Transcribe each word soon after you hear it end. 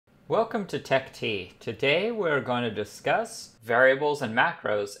Welcome to Tech Tea. Today we're going to discuss variables and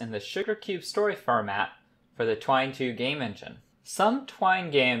macros in the SugarCube story format for the Twine 2 game engine. Some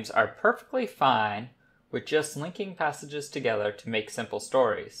Twine games are perfectly fine with just linking passages together to make simple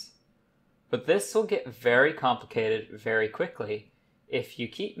stories. But this will get very complicated very quickly if you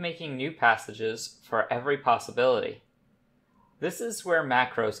keep making new passages for every possibility. This is where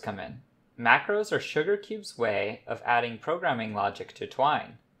macros come in. Macros are SugarCube's way of adding programming logic to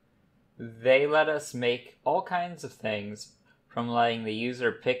Twine. They let us make all kinds of things, from letting the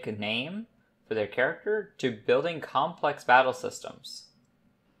user pick a name for their character to building complex battle systems.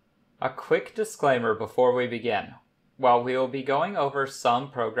 A quick disclaimer before we begin. While we will be going over some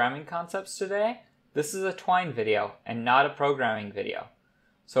programming concepts today, this is a Twine video and not a programming video.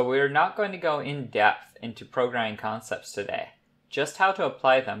 So we are not going to go in depth into programming concepts today, just how to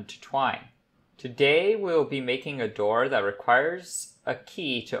apply them to Twine. Today we will be making a door that requires a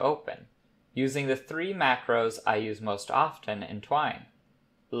key to open, using the three macros I use most often in Twine.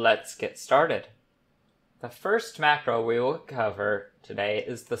 Let's get started. The first macro we will cover today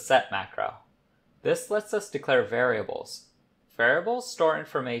is the set macro. This lets us declare variables. Variables store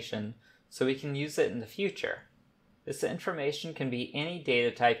information so we can use it in the future. This information can be any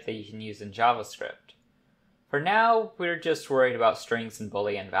data type that you can use in JavaScript. For now, we're just worried about strings and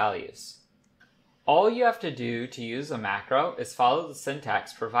Boolean values. All you have to do to use a macro is follow the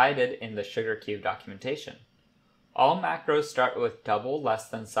syntax provided in the SugarCube documentation. All macros start with double less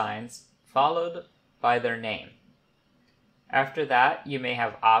than signs, followed by their name. After that, you may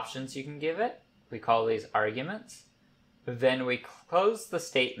have options you can give it. We call these arguments. Then we close the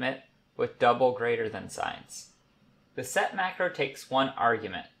statement with double greater than signs. The set macro takes one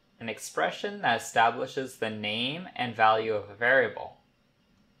argument, an expression that establishes the name and value of a variable.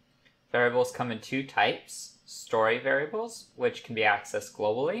 Variables come in two types: story variables, which can be accessed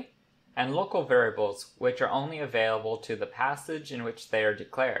globally, and local variables, which are only available to the passage in which they are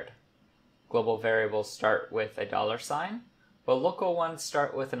declared. Global variables start with a $, but local ones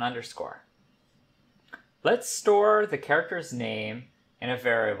start with an underscore. Let's store the character's name in a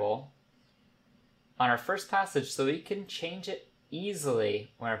variable on our first passage so we can change it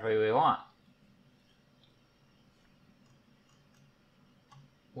easily whenever we want.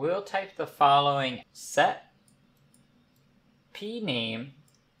 We'll type the following: set pname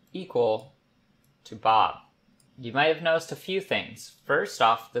equal to Bob. You might have noticed a few things. First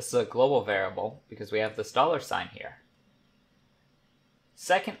off, this is a global variable because we have this $sign here.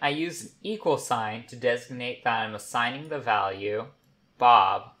 Second, I use an equal sign to designate that I'm assigning the value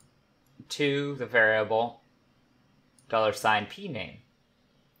Bob to the variable $pname.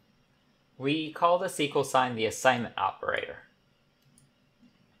 We call this equal sign the assignment operator.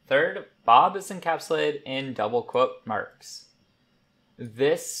 Third, Bob is encapsulated in double quote marks.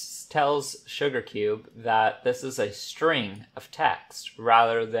 This tells SugarCube that this is a string of text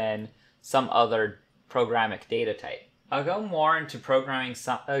rather than some other programmatic data type. I'll go more into programming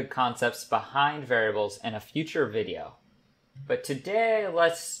concepts behind variables in a future video. But today,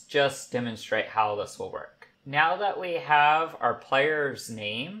 let's just demonstrate how this will work. Now that we have our player's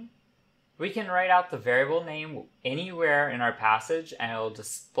name, we can write out the variable name anywhere in our passage and it will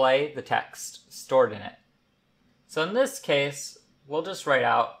display the text stored in it. So in this case, we'll just write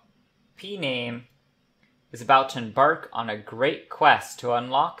out pname is about to embark on a great quest to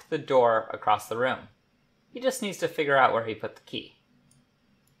unlock the door across the room. He just needs to figure out where he put the key.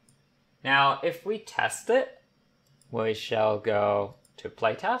 Now, if we test it, we shall go to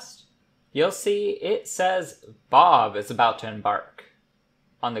playtest. You'll see it says Bob is about to embark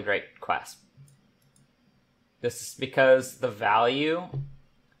on the great quest. This is because the value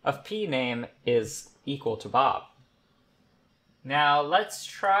of pname is equal to Bob. Now let's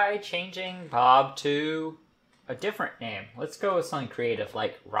try changing Bob to a different name. Let's go with something creative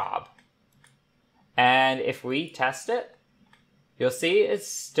like Rob. And if we test it, you'll see it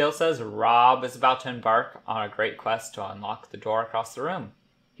still says Rob is about to embark on a great quest to unlock the door across the room.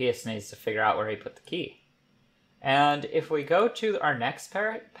 He just needs to figure out where he put the key. And if we go to our next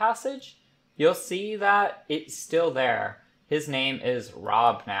passage, you'll see that it's still there. His name is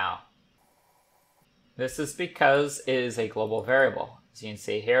Rob now. This is because it is a global variable. As you can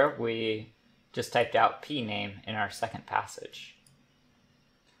see here, we just typed out pname in our second passage.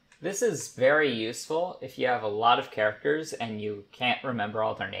 This is very useful if you have a lot of characters and you can't remember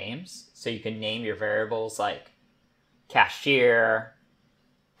all their names. So you can name your variables like cashier,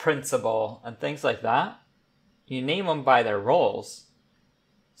 principal, and things like that. You name them by their roles,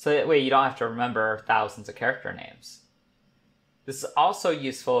 so that way you don't have to remember thousands of character names. This is also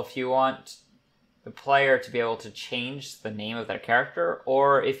useful if you want the player to be able to change the name of their character,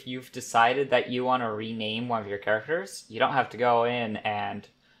 or if you've decided that you want to rename one of your characters, you don't have to go in and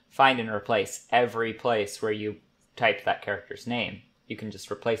find and replace every place where you type that character's name. You can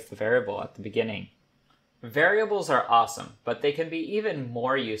just replace the variable at the beginning. Variables are awesome, but they can be even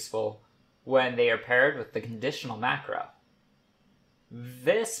more useful when they are paired with the conditional macro.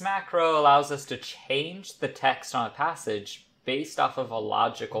 This macro allows us to change the text on a passage based off of a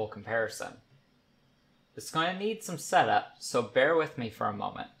logical comparison. It's going to need some setup, so bear with me for a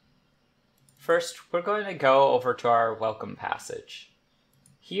moment. First, we're going to go over to our welcome passage.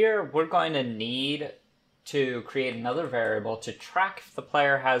 Here, we're going to need to create another variable to track if the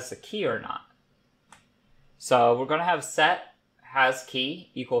player has a key or not. So we're going to have set hasKey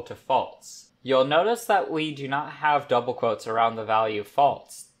equal to false. You'll notice that we do not have double quotes around the value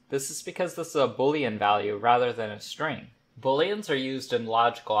false. This is because this is a Boolean value rather than a string. Booleans are used in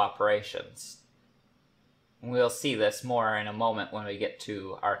logical operations. We'll see this more in a moment when we get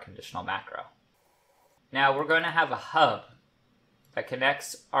to our conditional macro. Now we're going to have a hub that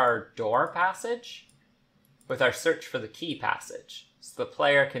connects our door passage with our search for the key passage, so the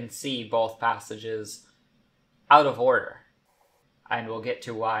player can see both passages out of order. And we'll get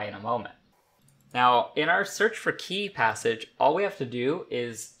to why in a moment. Now, in our search for key passage, all we have to do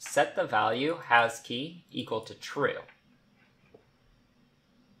is set the value hasKey equal to true.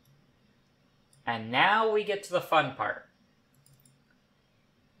 And now we get to the fun part.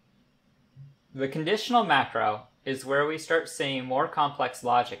 The conditional macro is where we start seeing more complex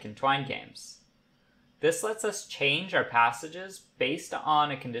logic in Twine games. This lets us change our passages based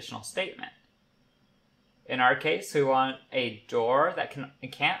on a conditional statement. In our case, we want a door that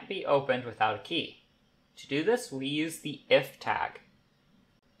can't be opened without a key. To do this, we use the if tag.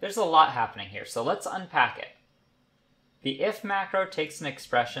 There's a lot happening here, so let's unpack it. The if macro takes an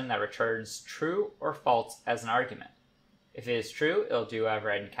expression that returns true or false as an argument. If it is true, it'll do whatever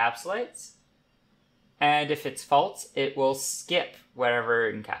it encapsulates. And if it's false, it will skip whatever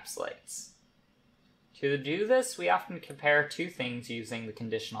it encapsulates. To do this, we often compare two things using the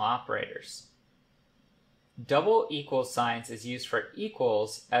conditional operators. Double equals signs is used for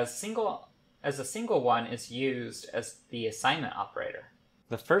equals as a single one is used as the assignment operator.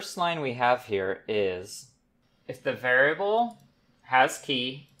 The first line we have here is, if the variable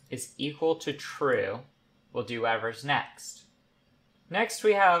hasKey is equal to true, we'll do whatever's next. Next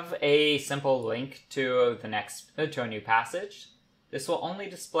we have a simple link to a new passage. This will only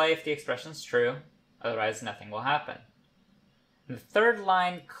display if the expression is true, otherwise nothing will happen. And the third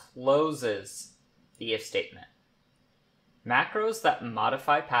line closes the if statement. Macros that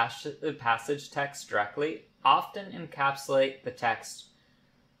modify passage text directly often encapsulate the text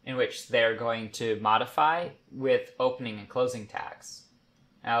in which they're going to modify with opening and closing tags.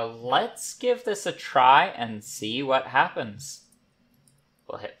 Now let's give this a try and see what happens.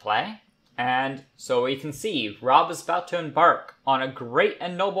 We'll hit play, and so we can see Rob is about to embark on a great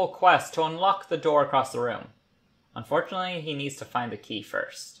and noble quest to unlock the door across the room. Unfortunately, he needs to find the key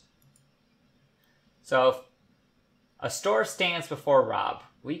first. So if a store stands before Rob,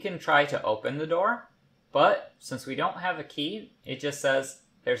 we can try to open the door, but since we don't have a key, it just says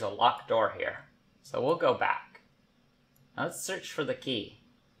there's a locked door here. So we'll go back. Now let's search for the key.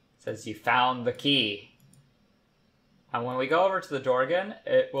 It says you found the key. And when we go over to the door again,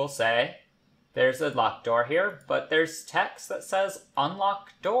 it will say there's a locked door here, but there's text that says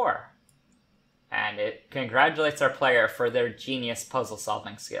unlock door. And it congratulates our player for their genius puzzle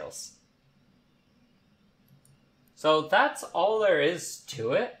solving skills. So that's all there is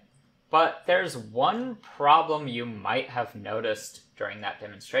to it, but there's one problem you might have noticed during that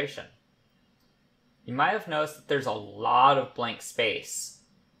demonstration. You might have noticed that there's a lot of blank space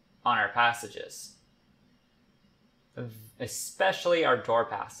on our passages, especially our door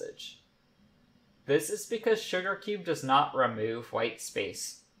passage. This is because SugarCube does not remove white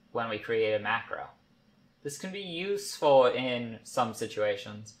space when we create a macro. This can be useful in some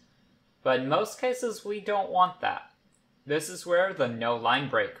situations, but in most cases we don't want that. This is where the no line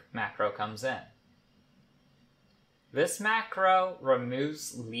break macro comes in. This macro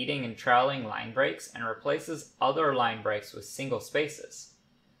removes leading and trailing line breaks and replaces other line breaks with single spaces.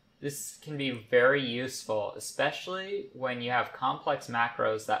 This can be very useful, especially when you have complex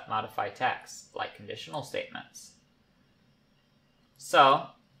macros that modify text, like conditional statements. So,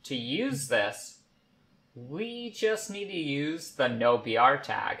 to use this, we just need to use the NoBR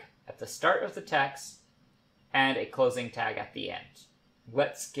tag at the start of the text and a closing tag at the end.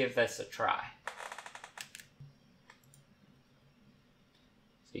 Let's give this a try.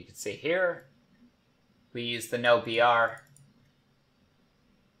 So you can see here, we use the NoBR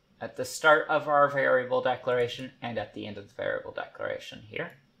at the start of our variable declaration and at the end of the variable declaration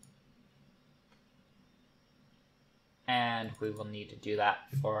here. And we will need to do that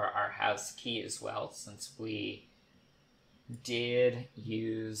for our house key as well, since we did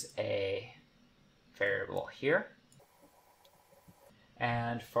use a variable here.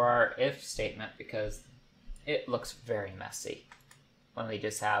 And for our if statement, because it looks very messy when we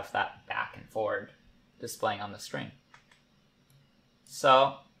just have that back and forward displaying on the screen.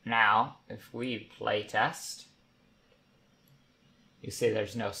 So now, if we play test, you see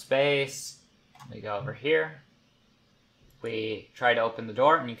there's no space. We go over here. We try to open the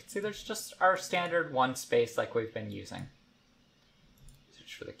door, and you can see there's just our standard one space like we've been using.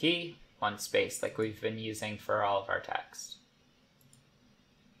 Search for the key, one space like we've been using for all of our text.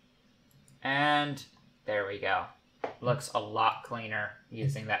 And there we go. Looks a lot cleaner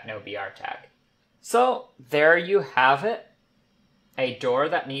using that no BR tag. So there you have it. A door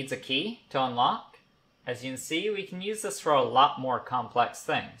that needs a key to unlock. As you can see, we can use this for a lot more complex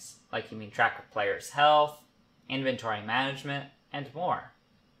things, like keeping track of players' health, inventory management, and more.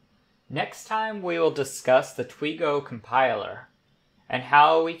 Next time we will discuss the Twigo compiler and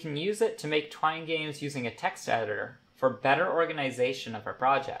how we can use it to make Twine games using a text editor for better organization of our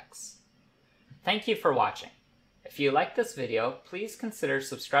projects. Thank you for watching. If you liked this video, please consider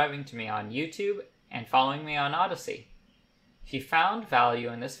subscribing to me on YouTube and following me on Odysee. If you found value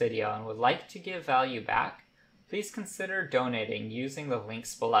in this video and would like to give value back, please consider donating using the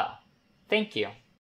links below. Thank you.